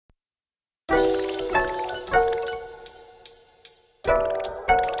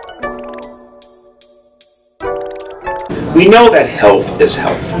we know that health is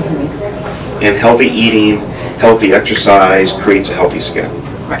health. And healthy eating, healthy exercise creates a healthy skin.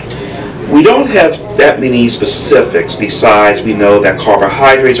 Right. We don't have that many specifics besides we know that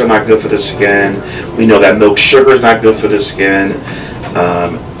carbohydrates are not good for the skin. We know that milk sugar is not good for the skin.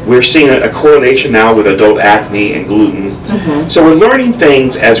 We're seeing a correlation now with adult acne and gluten. So we're learning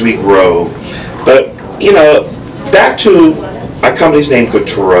things as we grow. But, you know, back to my company's name,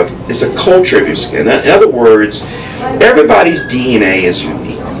 Cultura, it's the culture of your skin. In other words, everybody's DNA is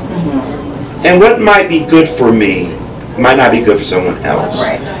unique. And what might be good for me might not be good for someone else.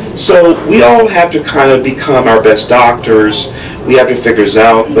 Right. So we all have to kind of become our best doctors. We have to figure this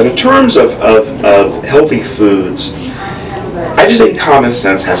out. But in terms of healthy foods, I just think common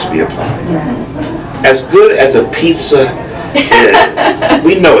sense has to be applied. As good as a pizza is,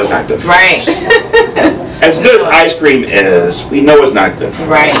 we know it's not good for us. As good as ice cream is, we know it's not good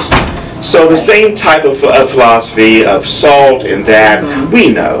for us. So the same type of philosophy of salt and that,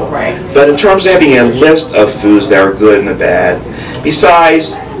 we know. But in terms of having a list of foods that are good and the bad,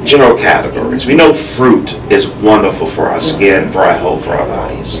 besides general categories, we know fruit is wonderful for our skin, for our health, for our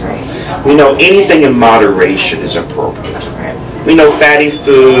bodies. We know anything in moderation is appropriate. We know fatty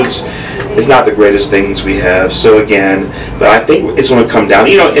foods is not the greatest things we have. So again, but I think it's going to come down.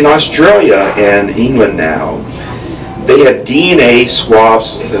 You know, in Australia and England now, they have DNA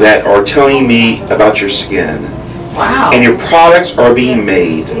swabs that are telling me about your skin. Wow. And your products are being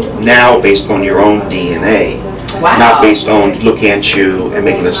made now based on your own DNA. Wow. Not based on looking at you and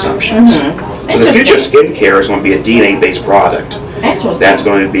making assumptions. So the future of skincare is going to be a DNA-based product. That's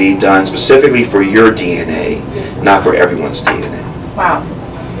going to be done specifically for your DNA, not for everyone's DNA. Wow.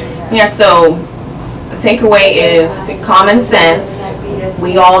 Yeah, so the takeaway is common sense.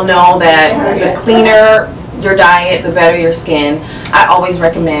 We all know that the cleaner your diet, the better your skin. I always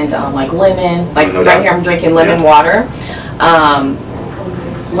recommend like lemon, like right here I'm drinking lemon water.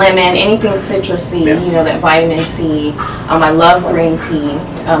 Lemon, anything citrusy, you know, that vitamin C. I love green tea.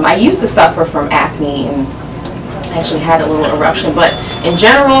 I used to suffer from acne and actually had a little eruption, but in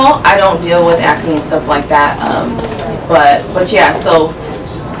general I don't deal with acne and stuff like that. But yeah, so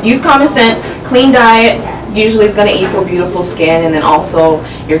use common sense, clean diet usually is going to equal beautiful skin, and then also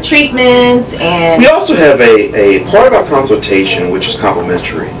your treatments. And we also have a part of our consultation which is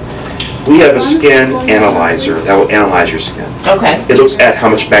complimentary. We have a skin analyzer that will analyze your skin. Okay. It looks at how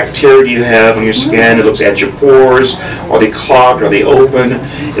much bacteria you have on your skin. It looks at your pores. Are they clogged? Are they open?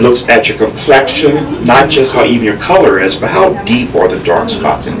 It looks at your complexion, not just how even your color is, but how deep are the dark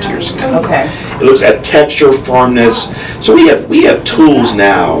spots into your skin. Okay. It looks at texture, firmness. So we have tools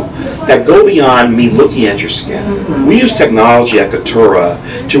now that go beyond me looking at your skin. We use technology at Cultura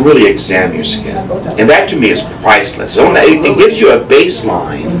to really examine your skin. And that to me is priceless. It gives you a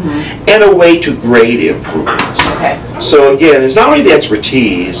baseline and a way to grade improvements. Okay. So again, it's not only the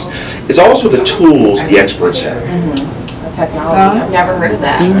expertise, it's also the tools the experts have. The technology. I've never heard of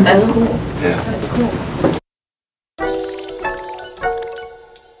that. That's cool. Yeah. That's cool.